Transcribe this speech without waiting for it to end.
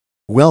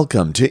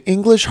Welcome to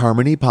English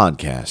Harmony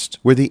Podcast,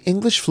 where the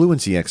English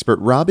fluency expert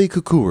Robbie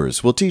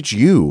Kukurs will teach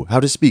you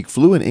how to speak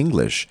fluent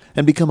English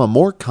and become a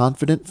more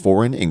confident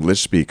foreign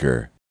English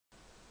speaker.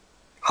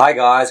 Hi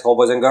guys, cool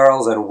boys and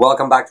girls, and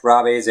welcome back to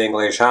Robbie's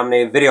English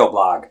Harmony video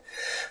blog.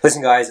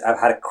 Listen guys, I've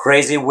had a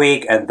crazy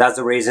week, and that's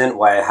the reason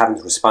why I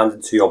haven't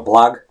responded to your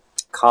blog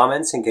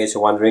comments. In case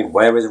you're wondering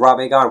where is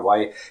Robbie gone,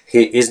 why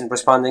he isn't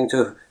responding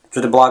to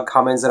the blog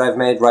comments that I've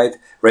made, right?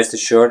 Rest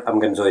assured, I'm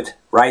going to do it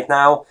right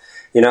now.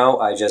 You know,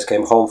 I just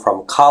came home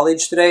from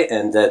college today,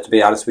 and to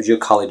be honest with you,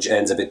 college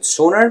ends a bit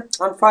sooner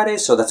on Friday,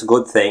 so that's a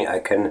good thing. I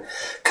can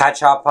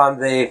catch up on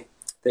the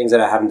things that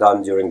I haven't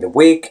done during the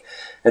week.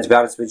 And to be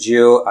honest with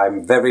you,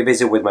 I'm very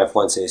busy with my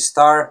Fluency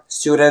Star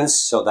students,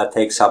 so that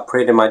takes up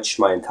pretty much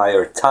my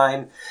entire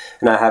time.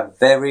 And I have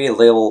very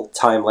little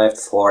time left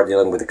for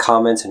dealing with the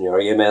comments and your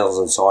emails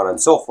and so on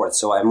and so forth.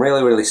 So I'm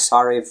really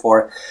sorry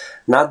for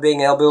not being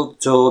able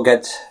to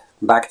get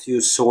back to you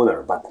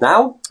sooner. But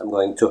now I'm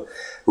going to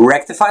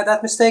rectify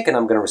that mistake, and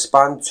I'm going to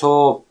respond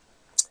to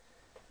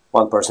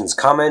one person's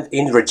comment,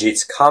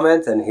 Indrajit's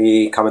comment, and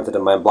he commented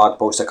on my blog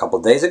post a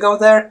couple days ago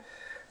there.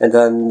 And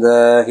then,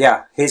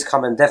 yeah, his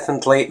comment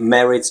definitely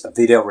merits a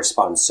video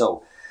response.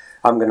 So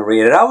I'm going to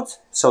read it out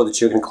so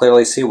that you can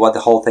clearly see what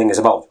the whole thing is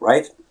about,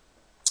 right?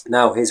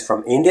 Now, he's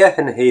from India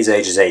and his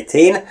age is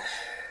 18.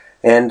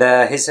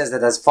 And he says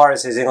that as far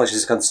as his English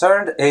is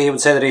concerned, he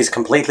would say that he's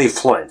completely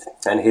fluent.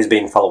 And he's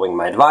been following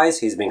my advice.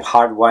 He's been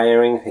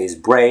hardwiring his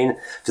brain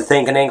to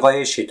think in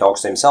English. He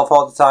talks to himself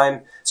all the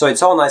time. So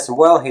it's all nice and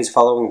well. He's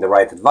following the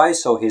right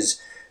advice. So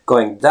he's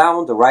going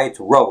down the right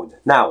road.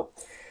 Now,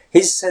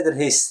 he said that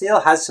he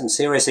still has some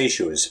serious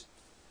issues.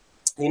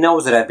 He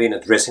knows that I've been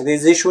addressing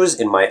these issues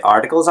in my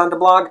articles on the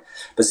blog,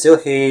 but still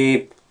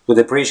he would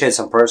appreciate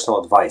some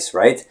personal advice,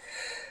 right?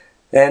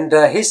 And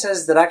he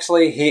says that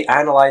actually he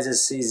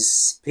analyzes his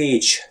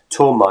speech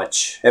too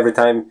much. Every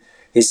time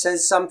he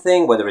says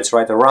something, whether it's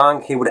right or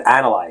wrong, he would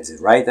analyze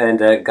it, right?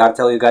 And gotta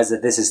tell you guys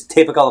that this is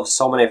typical of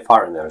so many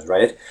foreigners,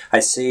 right?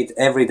 I see it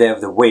every day of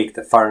the week.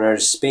 The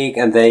foreigners speak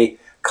and they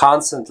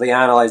constantly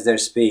analyze their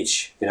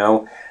speech, you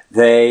know?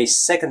 They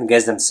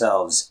second-guess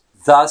themselves,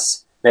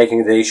 thus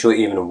making the issue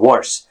even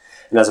worse.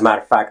 And as a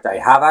matter of fact, I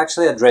have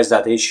actually addressed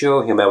that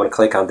issue. You may want to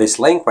click on this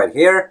link right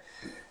here,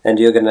 and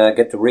you're going to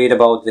get to read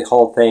about the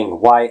whole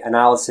thing, why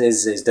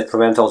analysis is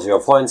detrimental to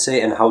your fluency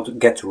and how to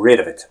get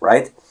rid of it,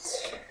 right?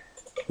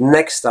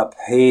 Next up,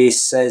 he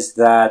says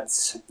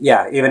that,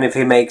 yeah, even if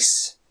he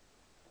makes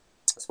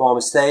a small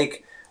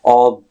mistake,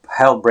 all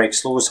hell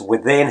breaks loose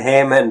within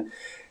him, and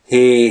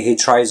he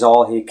tries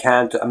all he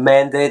can to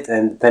amend it,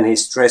 and then he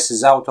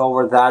stresses out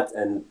over that,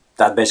 and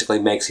that basically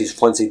makes his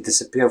fluency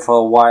disappear for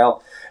a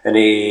while, and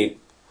he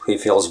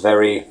feels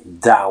very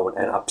down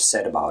and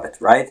upset about it,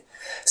 right?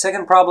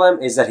 Second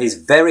problem is that he's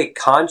very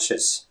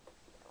conscious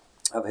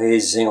of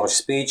his English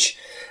speech,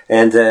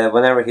 and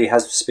whenever he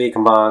has to speak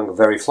among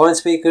very fluent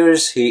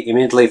speakers, he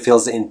immediately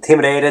feels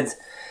intimidated,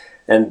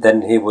 and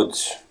then he would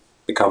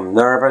become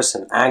nervous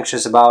and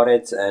anxious about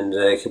it, and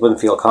he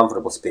wouldn't feel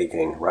comfortable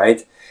speaking,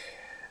 right?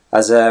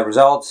 As a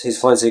result, his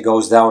fluency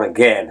goes down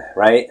again,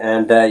 right?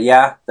 And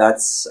yeah,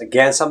 that's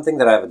again something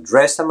that I've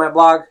addressed on my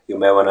blog. You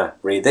may want to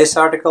read this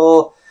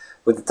article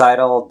with the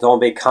title, Don't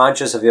Be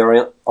Conscious of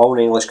Your Own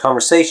English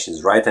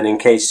Conversations, right? And in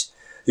case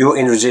you,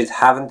 Indrajit,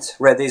 haven't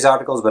read these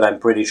articles, but I'm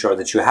pretty sure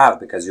that you have,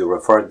 because you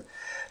referred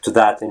to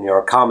that in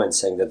your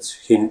comments, saying that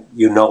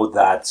you know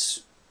that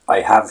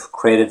I have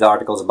created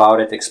articles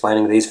about it,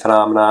 explaining these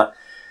phenomena,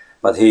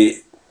 but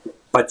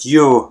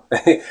you,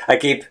 I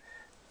keep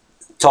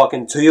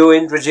talking to you,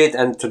 Indrajit,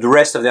 and to the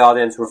rest of the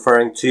audience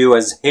referring to you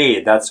as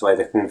he. That's why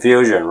the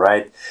confusion,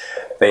 right?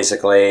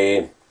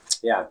 Basically,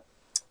 yeah,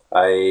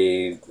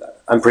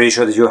 I'm pretty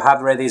sure that you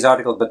have read these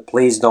articles, but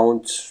please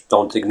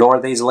don't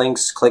ignore these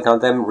links. Click on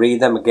them,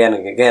 read them again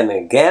and again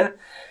and again.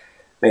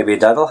 Maybe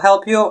that'll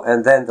help you.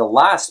 And then the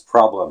last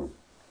problem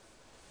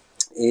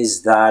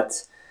is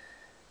that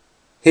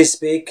he's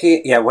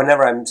speaking, yeah,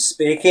 whenever I'm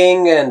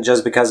speaking, and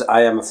just because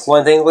I am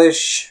fluent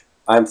English,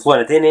 I'm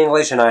fluent in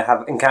English, and I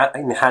have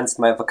enhanced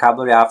my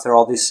vocabulary after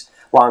all this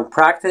long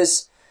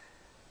practice.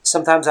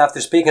 Sometimes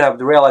after speaking, I would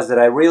realize that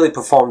I really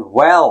performed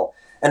well,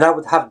 and I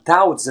would have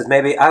doubts that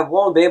maybe I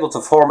won't be able to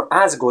perform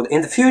as good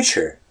in the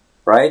future,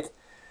 right?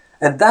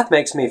 And that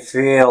makes me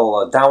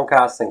feel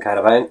downcast and kind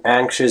of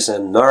anxious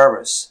and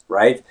nervous,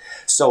 right?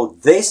 So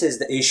this is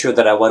the issue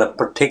that I want to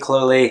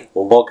particularly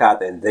look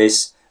at in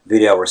this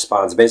video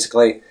response.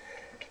 Basically,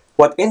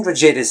 what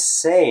Indrajit is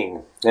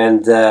saying,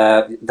 and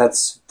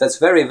that's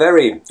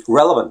very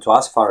relevant to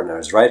us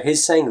foreigners, right?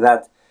 He's saying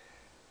that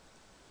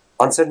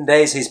on certain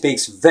days he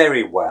speaks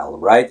very well,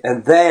 right?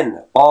 And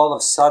then all of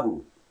a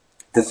sudden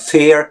the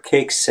fear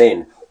kicks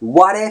in.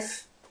 What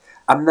if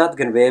I'm not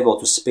going to be able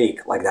to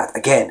speak like that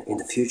again in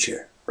the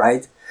future,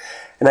 right?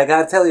 And I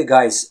gotta tell you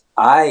guys,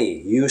 I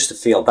used to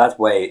feel that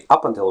way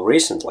up until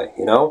recently,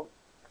 you know?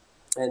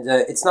 And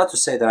it's not to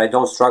say that I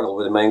don't struggle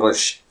with my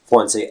English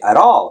fluency at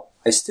all.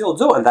 I still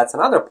do, and that's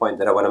another point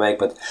that I want to make,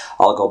 but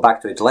I'll go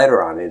back to it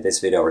later on in this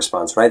video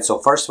response, right? So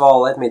first of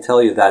all, let me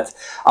tell you that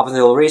up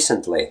until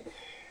recently,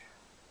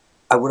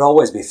 I would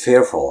always be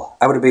fearful.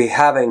 I would be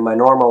having my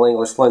normal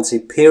English fluency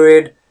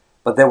period,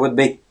 but there would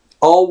be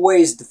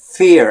always the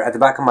fear at the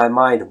back of my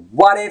mind.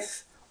 What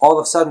if all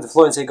of a sudden the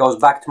fluency goes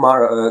back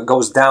tomorrow,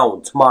 goes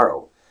down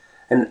tomorrow?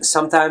 And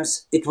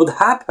sometimes it would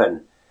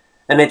happen,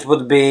 and it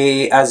would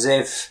be as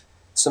if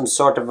some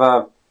sort of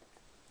a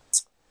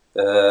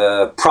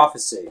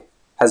prophecy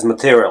has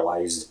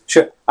materialized.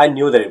 Sure, I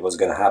knew that it was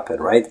going to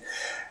happen, right?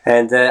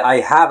 And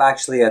I have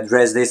actually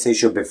addressed this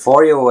issue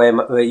before.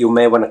 You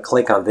may want to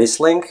click on this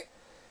link,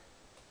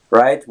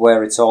 right,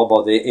 where it's all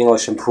about the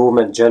English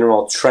improvement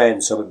general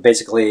trend. So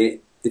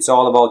basically, it's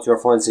all about your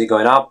fluency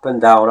going up and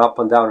down, up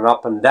and down, and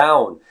up and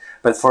down.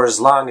 But for as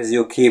long as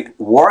you keep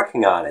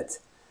working on it,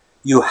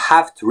 you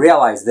have to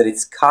realize that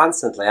it's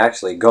constantly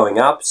actually going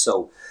up.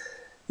 So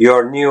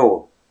your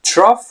new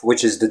trough,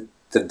 which is the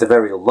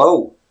very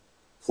low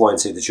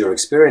fluency that you're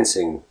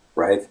experiencing,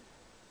 right,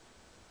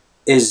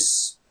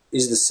 is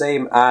the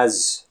same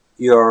as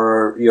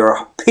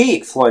your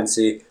peak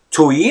fluency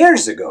 2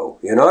 years ago.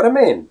 You know what I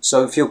mean?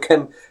 So if you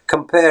can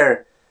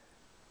compare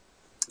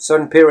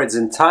certain periods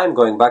in time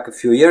going back a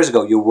few years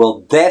ago, you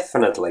will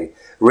definitely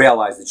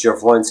realize that your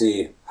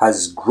fluency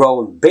has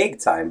grown big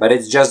time. But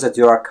it's just that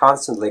you are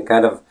constantly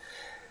kind of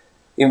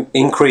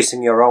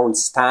increasing your own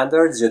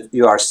standards.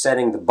 You are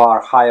setting the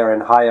bar higher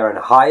and higher and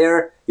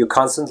higher. You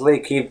constantly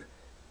keep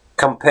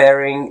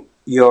comparing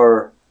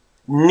your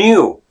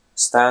new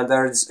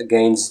standards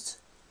against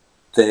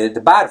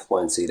the bad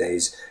fluency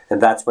days,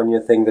 and that's when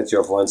you think that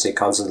your fluency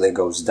constantly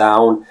goes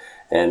down,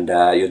 and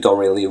you don't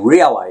really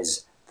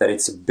realize that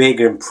it's a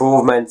big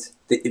improvement.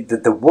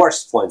 The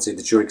worst fluency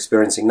that you're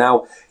experiencing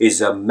now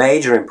is a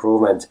major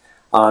improvement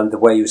on the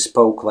way you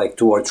spoke like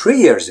 2 or 3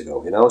 years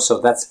ago, you know.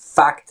 So that's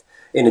fact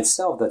in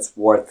itself that's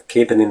worth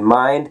keeping in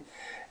mind,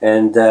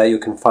 and you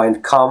can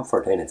find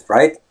comfort in it,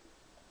 right?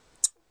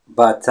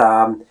 But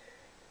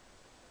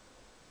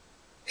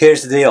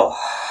here's the deal.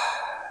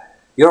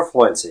 Your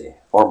fluency,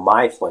 or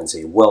my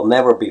fluency, will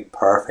never be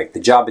perfect. The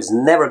job is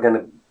never going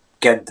to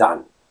get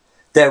done.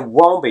 There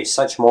won't be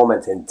such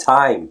moment in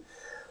time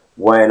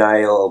when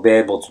I'll be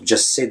able to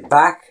just sit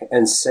back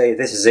and say,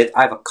 this is it,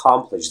 I've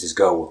accomplished this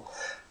goal.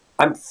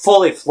 I'm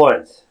fully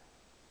fluent,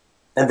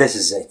 and this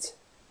is it.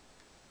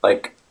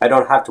 Like, I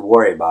don't have to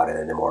worry about it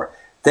anymore.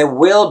 There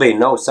will be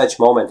no such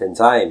moment in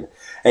time,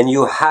 and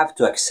you have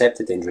to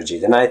accept it,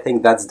 Indrajit. And I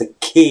think that's the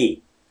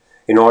key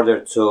in order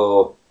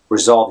to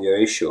resolve your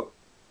issue.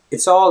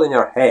 It's all in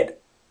your head.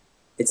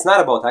 It's not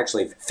about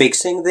actually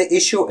fixing the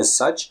issue as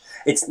such.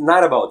 It's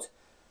not about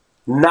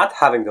not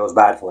having those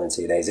bad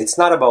fluency days. It's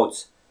not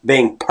about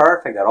being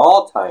perfect at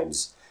all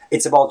times.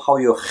 It's about how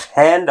you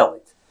handle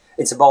it.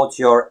 It's about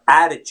your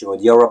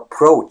attitude, your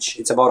approach.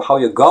 It's about how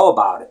you go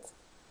about it,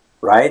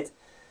 right?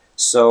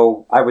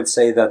 So I would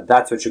say that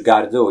that's what you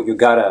got to do. You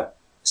got to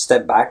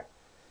step back,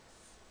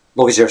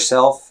 look at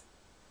yourself,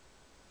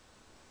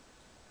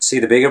 see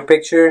the bigger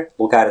picture,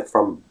 look at it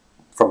from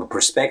a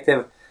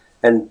perspective,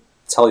 and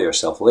tell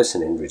yourself,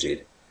 listen,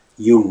 Indrajit,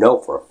 you know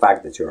for a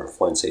fact that your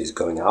fluency is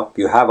going up.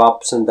 You have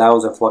ups and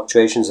downs and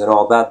fluctuations and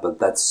all that, but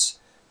that's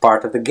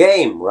part of the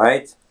game,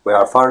 right? We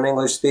are foreign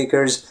English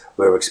speakers,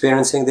 we're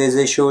experiencing these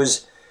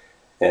issues,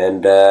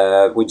 and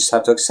we just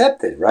have to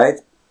accept it, right?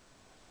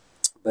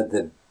 But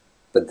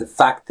the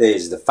fact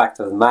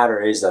of the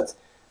matter is that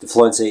the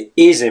fluency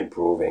is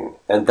improving,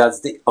 and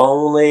that's the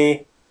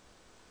only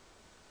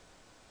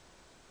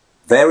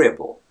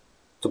variable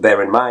to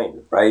bear in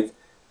mind, right?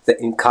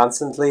 The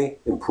constantly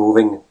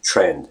improving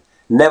trend.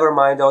 Never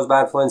mind those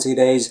bad fluency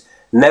days.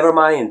 Never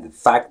mind the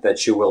fact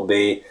that you will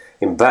be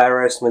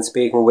embarrassed when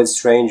speaking with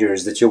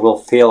strangers, that you will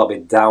feel a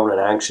bit down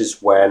and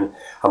anxious when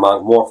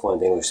among more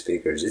fluent English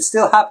speakers. It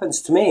still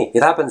happens to me.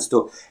 It happens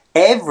to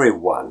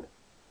everyone.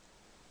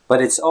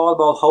 But it's all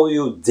about how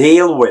you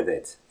deal with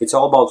it. It's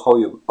all about how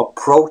you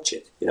approach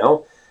it, you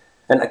know?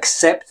 And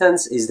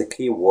acceptance is the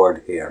key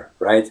word here,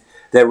 right?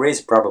 There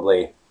is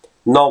probably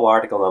no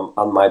article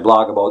on my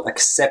blog about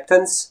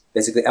acceptance,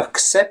 basically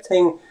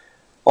accepting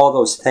all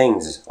those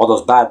things, all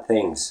those bad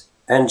things,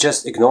 and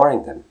just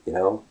ignoring them, you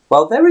know.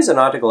 Well, there is an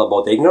article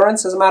about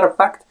ignorance, as a matter of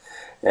fact,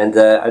 and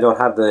I don't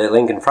have the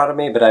link in front of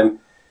me, but I'm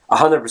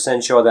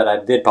 100% sure that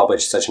I did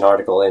publish such an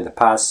article in the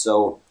past,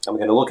 so I'm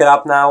going to look it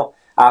up now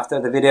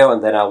after the video,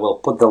 and then I will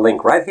put the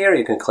link right here.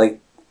 You can click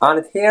on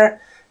it here.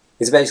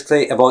 It's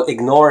basically about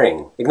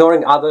ignoring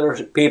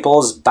other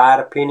people's bad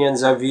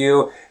opinions of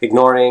you,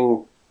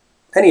 ignoring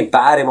any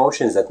bad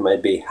emotions that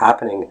might be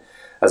happening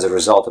as a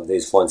result of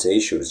these fluency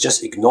issues.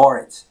 Just ignore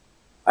it.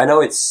 I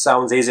know it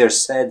sounds easier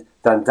said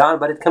than done,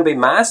 but it can be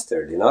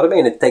mastered, you know what I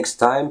mean? It takes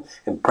time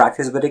and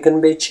practice, but it can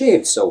be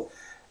achieved. So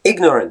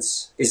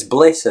ignorance is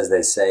bliss, as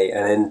they say,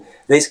 and in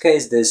this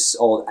case, this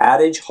old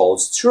adage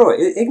holds true.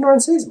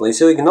 Ignorance is bliss.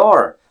 You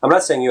ignore. I'm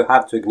not saying you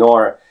have to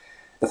ignore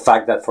the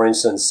fact that, for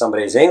instance,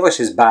 somebody's English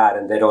is bad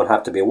and they don't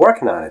have to be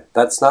working on it.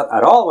 That's not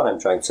at all what I'm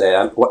trying to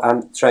say. What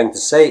I'm trying to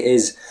say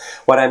is,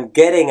 what I'm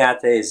getting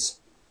at is,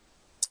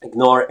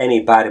 ignore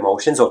any bad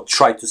emotions or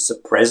try to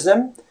suppress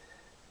them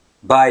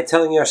by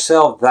telling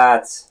yourself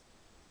that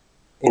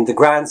in the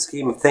grand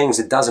scheme of things,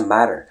 it doesn't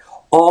matter.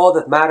 All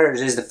that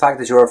matters is the fact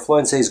that your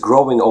fluency is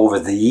growing over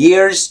the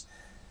years,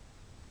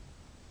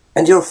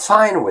 and you're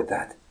fine with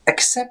that.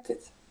 Accept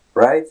it,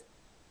 right?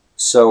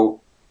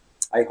 So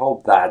I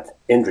hope that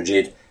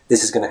Indrajit,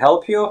 this is going to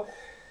help you.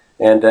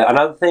 And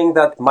another thing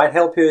that might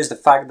help you is the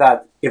fact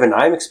that even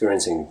I'm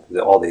experiencing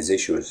all these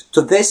issues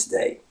to this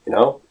day, you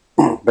know.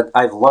 But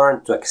I've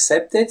learned to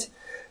accept it,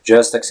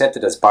 just accept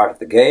it as part of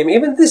the game.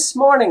 Even this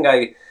morning,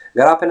 I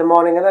got up in the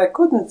morning and I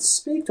couldn't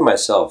speak to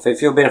myself.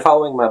 If you've been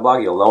following my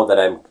blog, you'll know that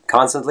I'm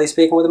constantly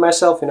speaking with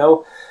myself, you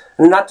know.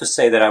 Not to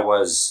say that I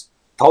was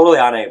totally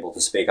unable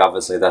to speak,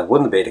 obviously, that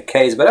wouldn't be the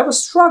case, but I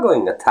was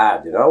struggling a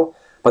tad, you know.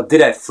 But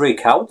did I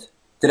freak out?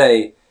 Did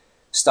I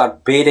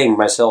start beating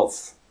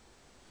myself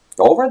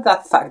over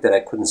that fact that I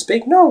couldn't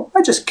speak? No,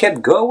 I just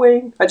kept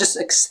going. I just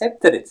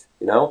accepted it,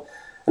 you know.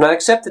 And I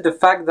accepted the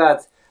fact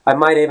that I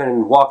might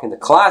even walk into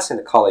class in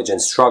the college and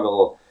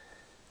struggle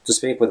to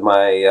speak with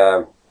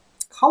my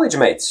college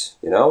mates,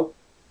 you know.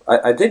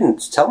 I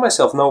didn't tell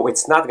myself, no,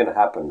 it's not going to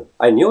happen.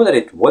 I knew that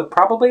it would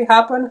probably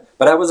happen,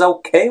 but I was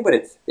okay with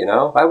it, you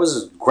know. I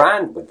was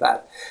grand with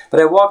that. But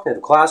I walked into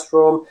the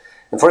classroom,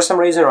 and for some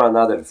reason or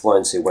another, the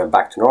fluency went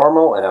back to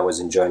normal, and I was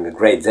enjoying a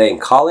great day in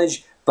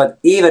college. But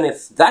even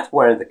if that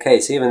weren't the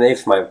case, even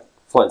if my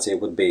fluency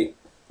would be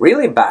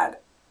really bad,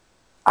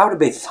 I would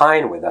be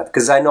fine with that,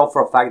 because I know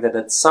for a fact that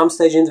at some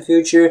stage in the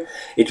future,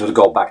 it would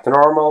go back to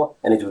normal,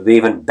 and it would be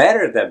even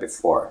better than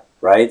before,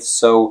 right?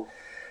 So,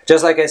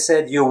 just like I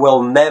said, you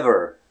will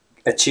never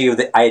achieve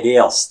the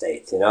ideal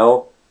state, you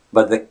know?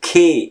 But the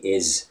key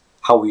is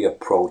how we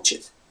approach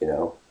it, you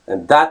know?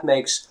 And that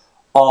makes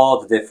all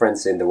the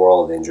difference in the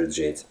world,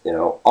 Indrajit, you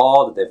know?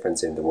 All the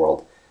difference in the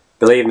world.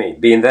 Believe me,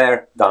 been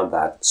there, done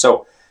that.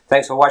 So,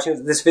 thanks for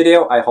watching this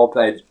video. I hope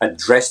I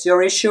addressed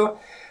your issue,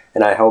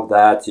 and I hope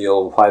that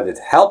you'll find it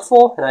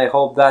helpful, and I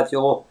hope that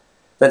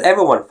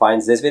everyone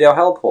finds this video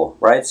helpful,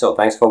 right? So,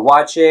 thanks for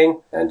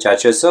watching, and chat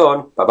to you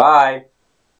soon. Bye-bye.